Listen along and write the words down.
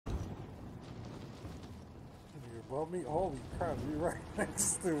Well, me, holy crap, you're right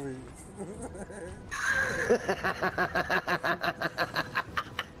next to me.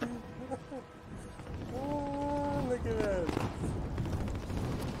 Oh, look at that.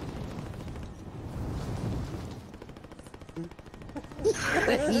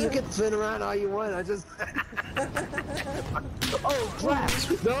 You can spin around all you want, I just... Oh, crap!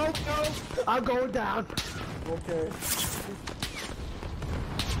 No, no! I'm going down! Okay.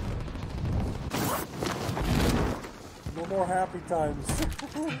 No more happy times.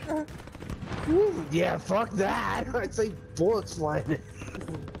 Yeah, fuck that! I'd say bullets flying.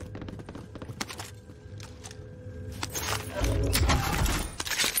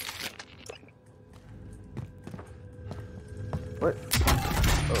 What?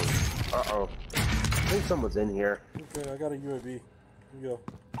 Oh, uh-oh. I think someone's in here. Okay, I got a UAV. Here we go.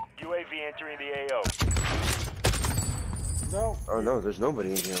 UAV entering the AO. No. Oh no, there's nobody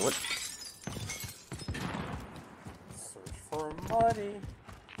in here. What? Search for money.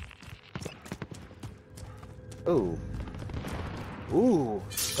 Ooh. Ooh.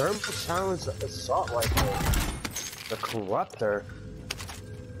 Thermal challenge assault rifle. The corruptor.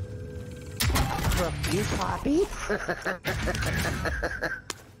 Corrupt you, Poppy? What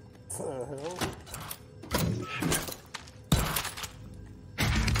the hell?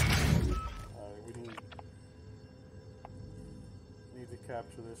 Alright, we need to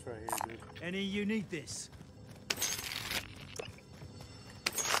capture this right here, dude. Any you need this?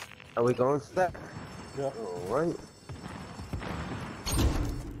 Are we going for that? Yep. Alright.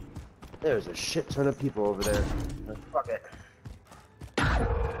 There's a shit ton of people over there. Fuck it.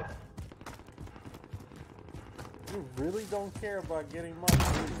 You really don't care about getting money, do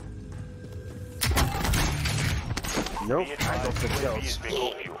you? Nope. Be I go advised, for UAV kills. is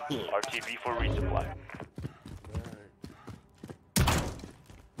bingo fuel. RTB for resupply. Alright.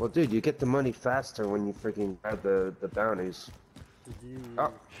 Well, dude, you get the money faster when you freaking grab the bounties. Did you...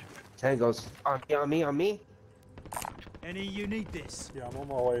 Oh. Tango's on me, on me, on me. Any you need this? Yeah, I'm on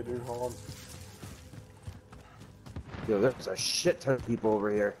my way, dude. Hold on. Yo, there's a shit ton of people over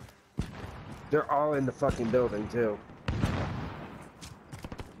here. They're all in the fucking building, too.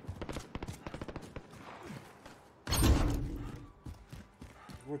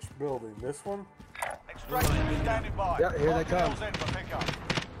 Which building? This one? Extraction is standing by. Yeah, here they come. In for pickup.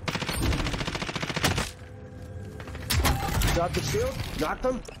 Got the shield? Knocked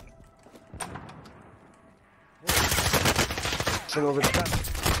them? Turn over the top.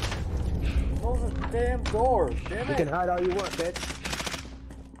 Close the damn doors. Damn You it. can hide all you want, bitch.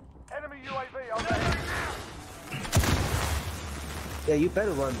 Enemy UAV on there. Yeah, you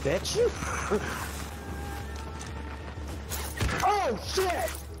better run, bitch. Oh, shit!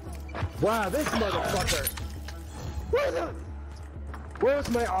 Wow, this motherfucker. Where's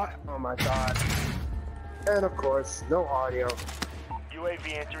my audio? Oh my god. And of course, no audio.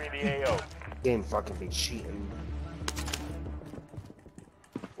 UAV entering the AO. Game fucking be cheating.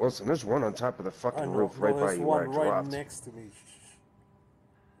 Wilson, there's one on top of the I fucking know, roof right by there's you where I one right dropped. next to me.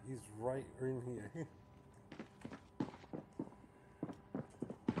 He's right in here.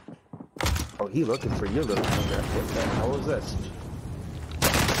 Oh, he looking for you, little fucker. What the hell is this?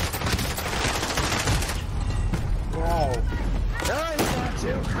 Wow. No, he got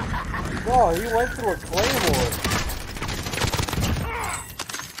you. No, he went through a claymore.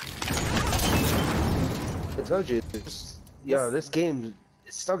 I told you, this game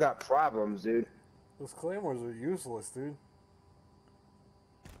still got problems, dude. Those claymores are useless, dude.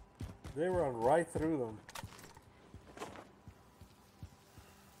 They run right through them.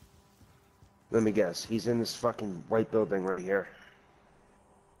 Let me guess, he's in this fucking white building right here.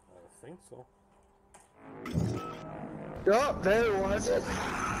 I think so. Oh, there it was.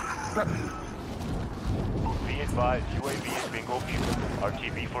 Be advised, UAV is bingo fuel.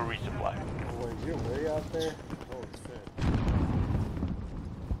 RTB for resupply. Oh, wait, you're way out there? Oh, shit.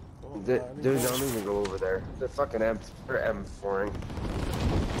 Dude, don't even go over there. The fucking they're M4ing.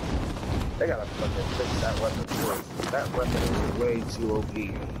 They gotta fucking fix that weapon first. That weapon is way too OP.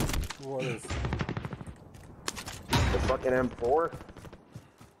 What is it? The fucking M4?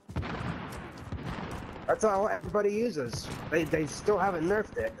 That's all everybody uses. They still haven't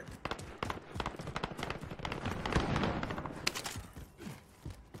nerfed it.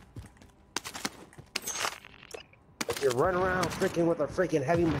 If you're running around freaking with a freaking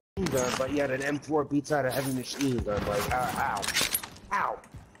heavy machine gun, but yet an M4 beats out a heavy machine gun, like, ow. Ow.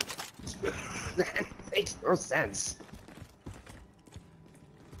 That makes no sense.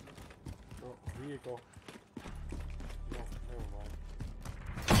 Oh, vehicle. No, never mind.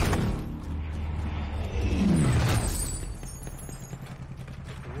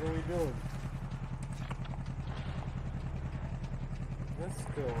 What are we doing? Let's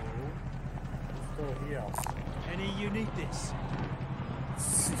go here. Any you need this?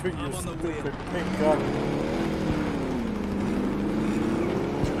 You're I'm on the stupid wheel. pink gun.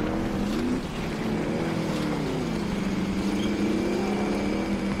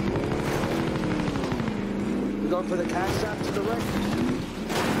 We going for the cash shop to the right?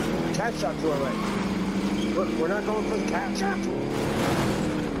 Cash shop to our right. Look, we're not going for the cash shop.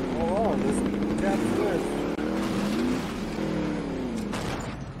 Hold on, this capture this.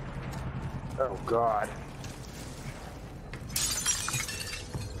 Oh God.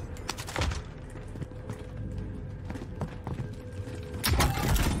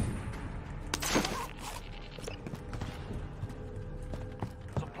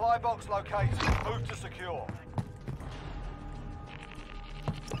 Supply box located. Move to secure.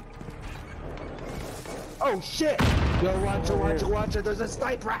 Oh shit! Yo, watch it. There's a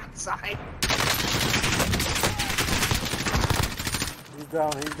sniper outside. He's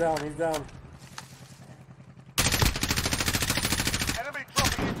down. Enemy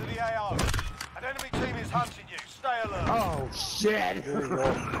dropping into the AO. An enemy team is hunting you. Stay alert. Oh shit! There you go.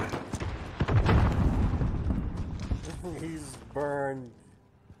 He's burned.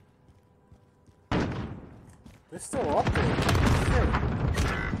 They're still up there. Shit.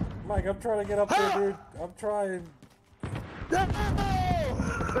 Mike, I'm trying to get up there, dude. I'm trying. No!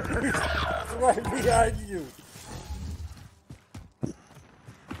 He's right behind you.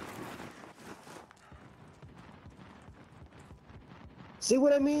 See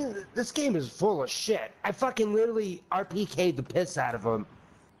what I mean? This game is full of shit. I fucking literally RPK'd the piss out of him.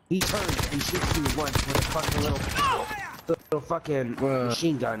 He turns and shoots me once with a fucking little fucking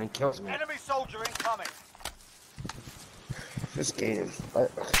machine gun and kills me. Enemy soldier incoming. This game.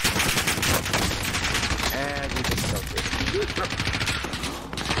 And we just killed it.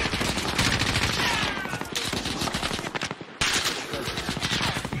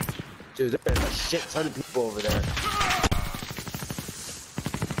 Dude, there's a shit ton of people over there.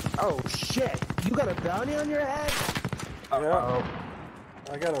 Oh shit! You got a bounty on your head? Yeah.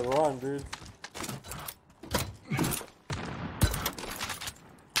 I gotta run, dude.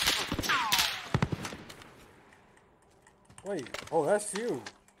 Wait, oh, that's you.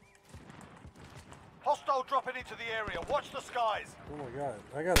 Hostile dropping into the area. Watch the skies. Oh my god,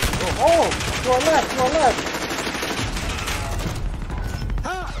 I gotta go. Oh! To our left,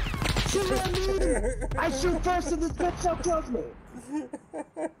 Ha! Shoot what I mean? I shoot first and this bitch so kills me.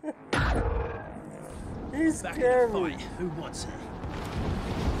 He's Back scared in the me. fight. Who wants it?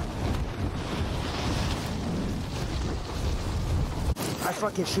 I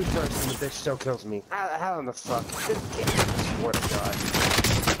fucking shoot first and the bitch still kills me. How in the fuck? This game, I swear to God.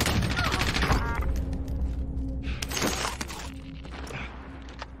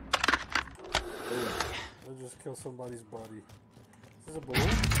 I just killed somebody's buddy. Is this a balloon?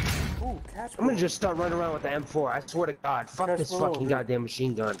 Ooh, catch I'm gonna just start running around with the M4. I swear to God. Fuck Catch this balloon, fucking dude. goddamn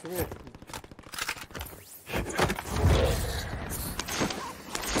machine gun. Come here.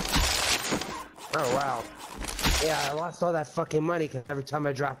 Oh, wow. Yeah, I lost all that fucking money because every time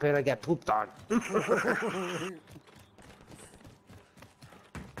I drop in, I get pooped on.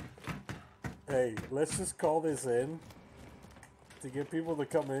 Hey, let's just call this in to get people to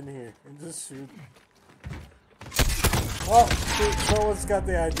come in here and just shoot. Oh, see, someone's got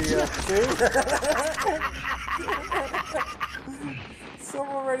the idea. See?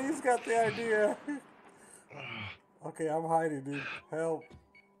 Someone already's got the idea. Okay, I'm hiding, dude. Help.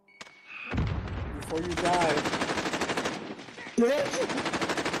 Before you die.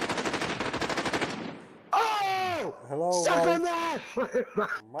 Oh! Hello, Suck on Mike.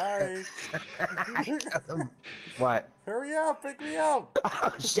 that! Mike. What? Hurry up, pick me up.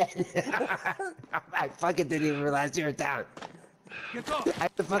 Oh shit! I fucking didn't even realize you were down. Get off. I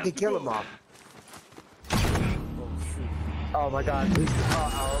had to fucking kill them all. Oh, shoot. Oh my god, please.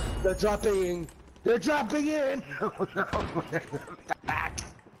 Uh-oh. They're dropping in. They're dropping in! Oh no. Back.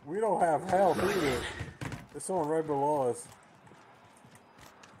 We don't have health either. There's someone right below us.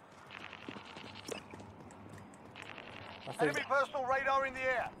 I think... Enemy personal radar in the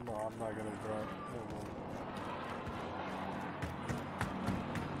air. No, I'm not gonna drop.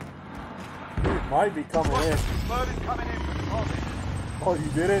 He might be coming in. Bird is coming in for deposit. Oh, you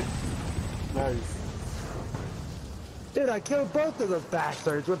did it? Nice. Dude, I killed both of those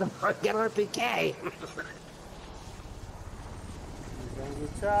bastards with a fucking RPK. Here comes the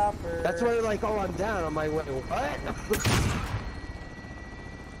chopper. That's why you're like, oh, I'm down. I'm like, wait, what?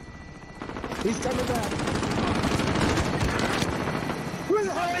 He's coming back. Where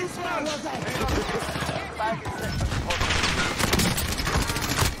the hell is that? Was that? Bag is set for deposit.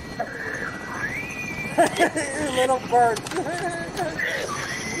 You little bird.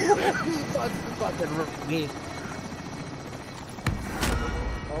 Fucking me.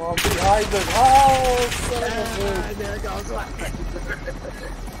 Oh, I'm behind them. Oh, son of a bitch. There goes one.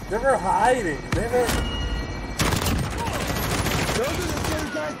 They were hiding. They were... Those are the same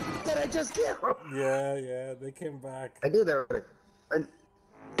guys that I just killed. Yeah, they came back. I knew they were.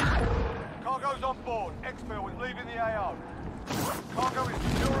 Cargo's on board. Exfil is leaving the AO. Cargo is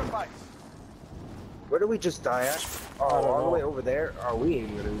secure at base. Where did we just die at? Oh, all the way over there? Oh, we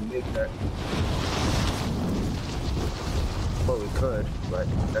ain't gonna make that. Well, we could, but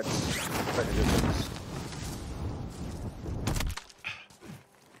that's quite a distance.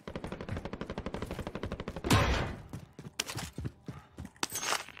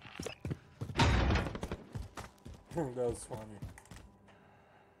 That was funny.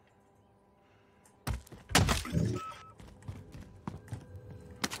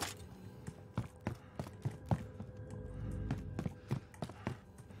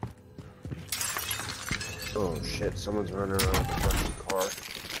 Oh shit, someone's running around with a fucking car.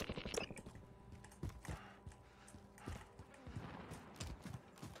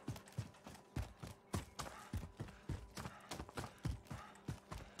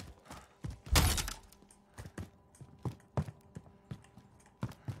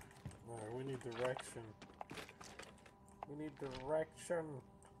 Alright, we need direction. We need direction.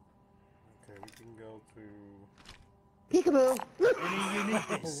 Okay, we can go to... Peekaboo! Any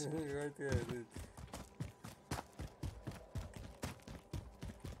uniqueness? Right there, dude.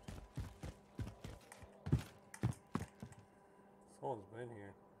 Someone's been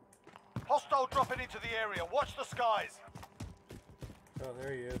here. Hostile dropping into the area. Watch the skies. Oh,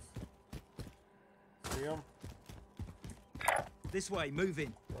 there he is. See him? This way,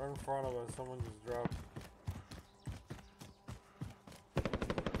 moving. Right in front of us, someone just dropped.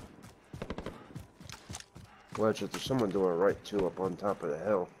 Watch it, there's someone doing right too up on top of the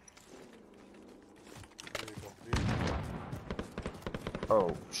hill. There you go, dude.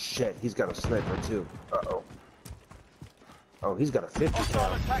 Oh shit, he's got a sniper too. Uh-oh. Oh, he's got a 50 Hostile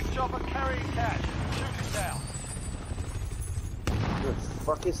cal. attack chopper carrying cash. Shoot it down. Where the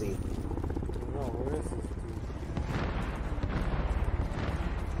fuck is he? I don't know, where is this dude?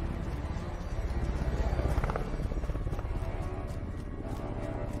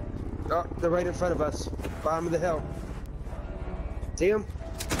 Oh, they're right in front of us. Bottom of the hill. See him?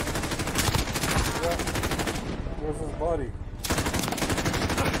 Yeah. Where's his body?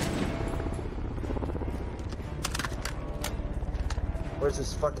 Where's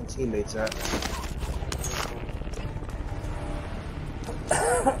his fucking teammates at?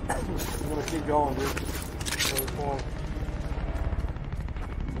 I'm gonna keep going, dude. Another point.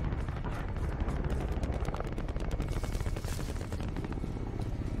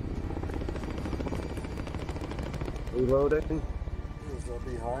 Reloading. Is that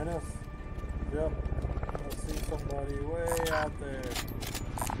behind us? Yep. I see somebody way out there.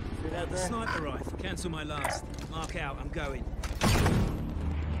 See that there? Sniper rifle. Cancel my last. Mark out. I'm going.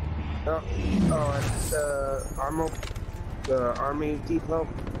 Oh, it's the army depot.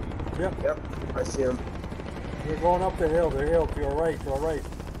 Yep. Yep, I see him. They're going up the hill. They're hill to your right. To our right.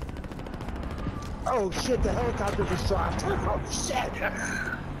 Oh shit, the helicopter just dropped. Oh shit.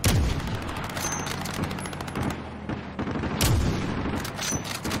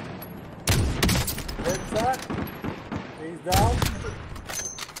 Headshot. He's down.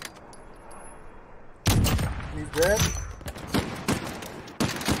 He's dead.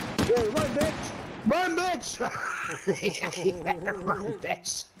 Hey, run, bitch! Run, bitch! Run,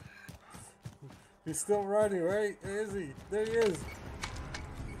 bitch! He's still running, right? Where is he? There he is.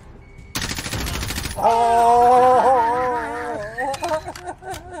 Oh!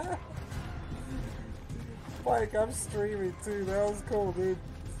 Mike, I'm streaming too. That was cool, dude.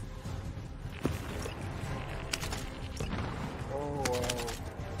 Oh, wow.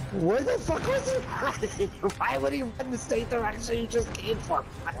 Where the fuck was he running? Why would he run the state direction you just came from?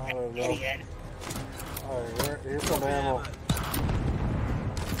 I don't know. Idiot. Alright, here's some ammo.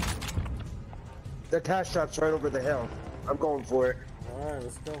 The cash shop's right over the hill. I'm going for it. Alright,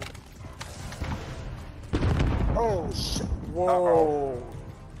 let's go. Oh shit. Whoa. Uh-oh.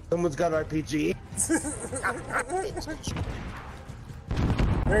 Someone's got RPG.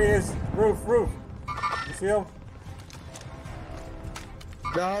 There he is. Roof. You see him?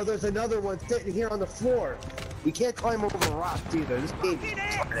 No, there's another one sitting here on the floor. We can't climb over the rocks either. This game's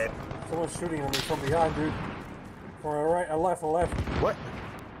retarded. Someone's shooting at me from behind, dude. From a right, a left. What?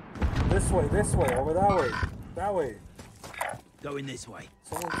 This way, over that way. Going this way.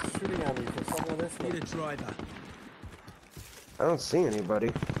 Someone's shooting at me from somewhere this way. Need a driver. I don't see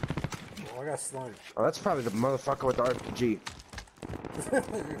anybody. Oh, I got sniped. Oh, that's probably the motherfucker with the RPG.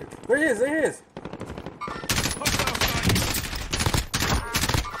 There he is, there he is!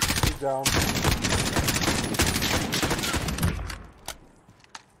 He's down.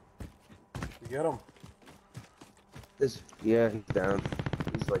 You get him? Yeah, he's down.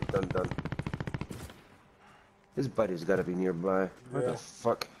 He's like done. His buddy's gotta be nearby. What Yeah. the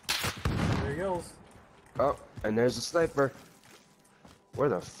fuck? There he goes. Oh, and there's a sniper. Where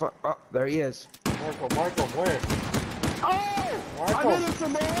the fuck? Oh, there he is. Marco, where? Oh! Marco. I'm in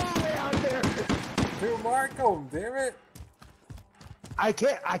from all the way out there. Dude, Marco, damn it! I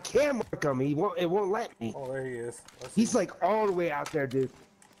can't mark him. It won't let me. Oh, there he is. He's like all the way out there, dude.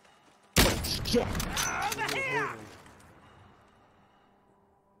 Oh, shit.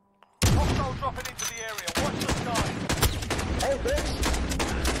 Hostile dropping into the area. Watch the sky. Hey, bitch.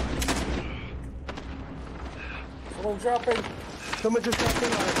 Someone dropping. Someone just got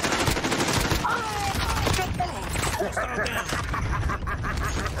in on it.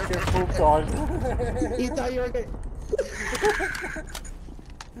 I get pooped on. You thought you were getting...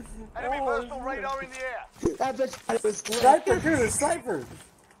 Enemy personal radar in the air. That bitch thought it was Sniper, dude, a sniper!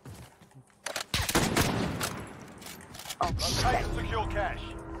 Locate and secure cash.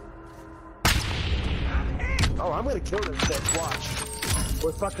 Oh, I'm gonna kill this bitch, watch.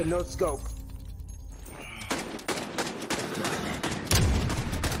 With fucking no scope.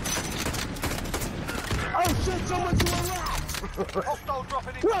 Oh shit, someone's to a left! Hostile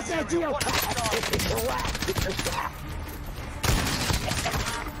dropping into What's the that area. deal? Watch the sky.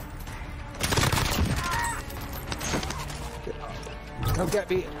 Come get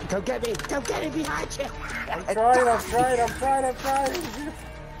me! Come get me! Come get me behind you! I'm trying.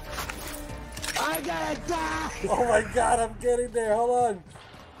 I gotta die! Oh my god, I'm getting there, hold on.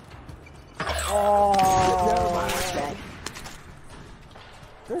 Never Oh, mind, I'm dead.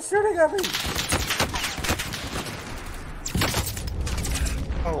 they're shooting at me.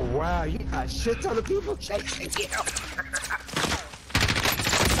 Oh wow, you got shit ton of people chasing you!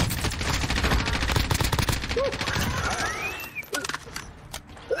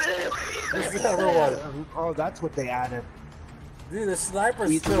 There's the other one. Oh, that's what they added. Dude, the sniper's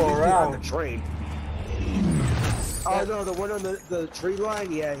He's still on the around. train. Oh no, the one on the tree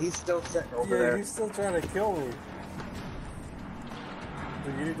line? Yeah, he's still sitting over Yeah, there. he's still trying to kill me.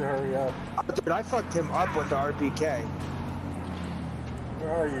 Dude, you need to hurry up. Oh, dude, I fucked him up with the RPK.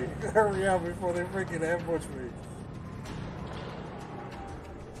 Where are you? Hurry up before they freaking ambush me.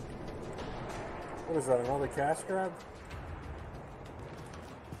 What is that, another cash grab?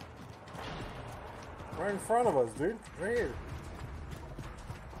 Right in front of us, dude. Right here.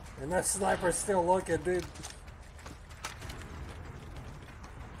 And that sniper's still looking, dude.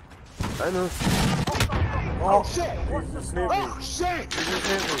 I know. Oh, shit! He just hit me. Oh shit! He just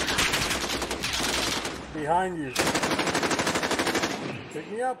hit me. Behind you. Pick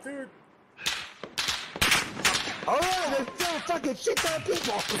me up, dude. Oh yeah, there's still fucking shit ton of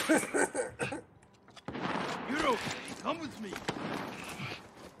people! Euro, come with me.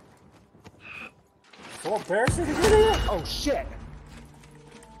 Someone parachuting in here? Oh shit!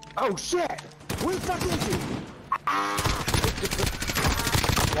 Oh shit! Where the fuck is he?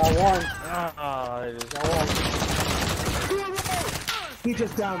 Got one. Got one. He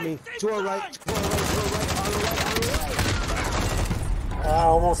just downed me. To a right, to a right, to a right, on the right, on the right. I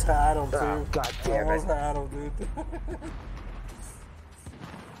almost had him, too. Oh, God damn I almost it. had him, dude.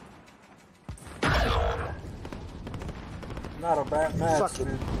 Not a bad match, Fucking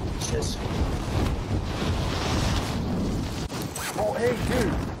dude. bitches. Oh, hey,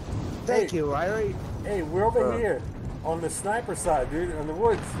 dude. Thank Hey. you, Riley. Hey, we're over here on the sniper side, dude, in the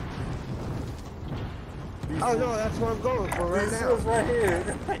woods. These Oh no, that's what I'm going for right these now. ones right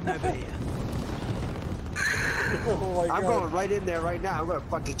here. Getting over here. Oh my I'm God. going right in there right now. I'm gonna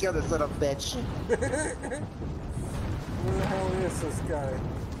fucking kill this little bitch. Where the hell is this guy?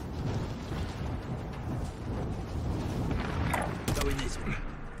 Going this way.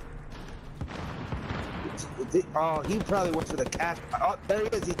 Oh, he probably went for the cat. Oh, there he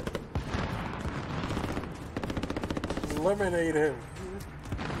is. Eliminate him.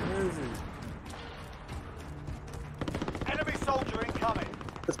 Where is he? Enemy soldier incoming.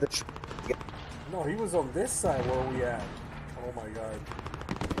 No, he was on this side where we at. Oh my God.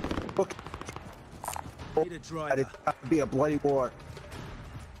 Look, Need a driver. it'd be a bloody war.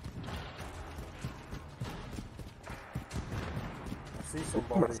 I see I'm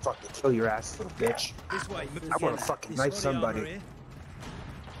gonna somebody. fucking kill your ass, little bitch. This way. I wanna fucking knife somebody.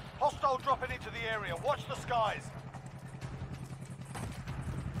 Hostile dropping into the area. Watch the skies.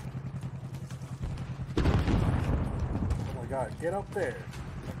 Oh my God, get up there.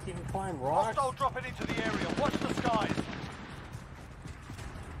 I can't climb rocks. Hostile dropping into the area. Watch the skies.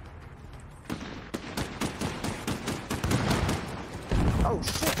 Oh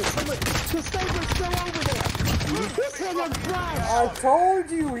shit, there's someone, the sniper's still over there! He's hit him I flash!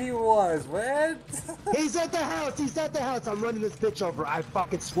 told you he was, man! He's at the house, I'm running this bitch over. I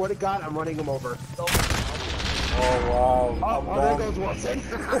fucking swear to God, I'm running him over. Oh wow. Oh, there goes Wilson.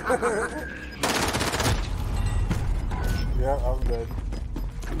 Yeah, I'm dead.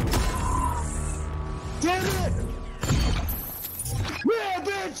 Damn it! Yeah,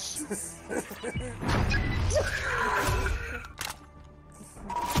 bitch!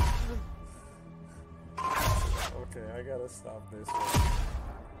 Okay, I gotta stop this one.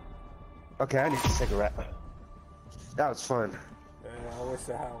 Okay, I need a cigarette. That was fun. Yeah, I wish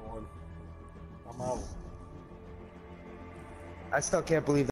I had one. I'm out. I still can't believe